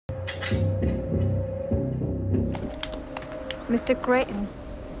Mr. Creighton.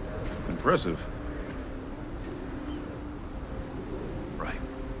 Impressive. Right.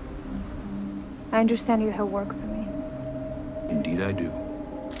 I understand you have work for me. Indeed I do.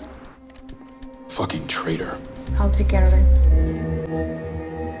 Fucking traitor. I'll take care of it.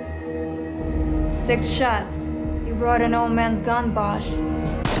 6 shots. You brought an old man's gun, Bosch.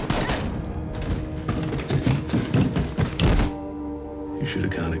 You should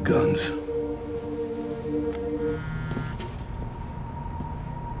have counted guns.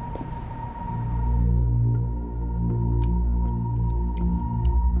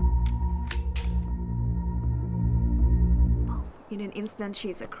 In an instant,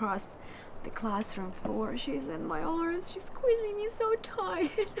 she's across the classroom floor. She's in my arms. She's squeezing me so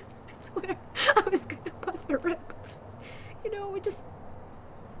tight. I swear, I was gonna bust her rib. You know, we just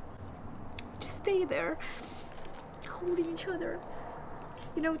stay there, holding each other.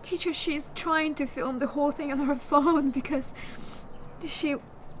 You know, teacher, she's trying to film the whole thing on her phone because she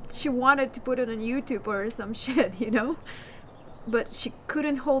wanted to put it on YouTube or some shit, you know? But she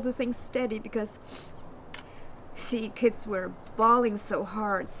couldn't hold the thing steady because, see, kids were bawling so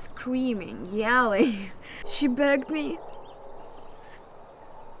hard, screaming, yelling. She begged me.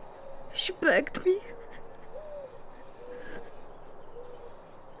 She begged me.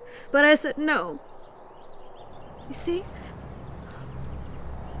 But I said no. You see?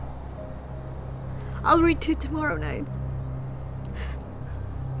 I'll read to you tomorrow night.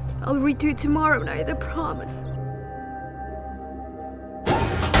 I'll read to you tomorrow night, I promise.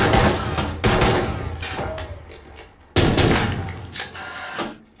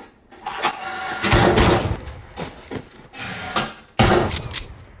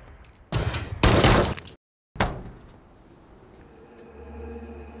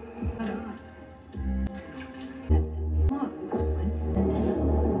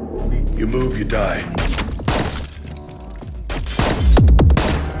 You move, you die.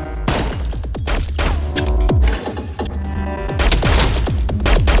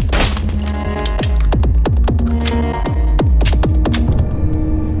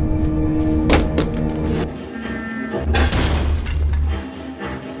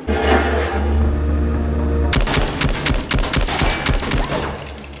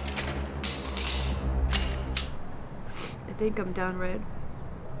 I think I'm done, Red.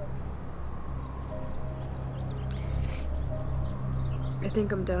 I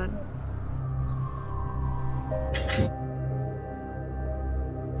think I'm done.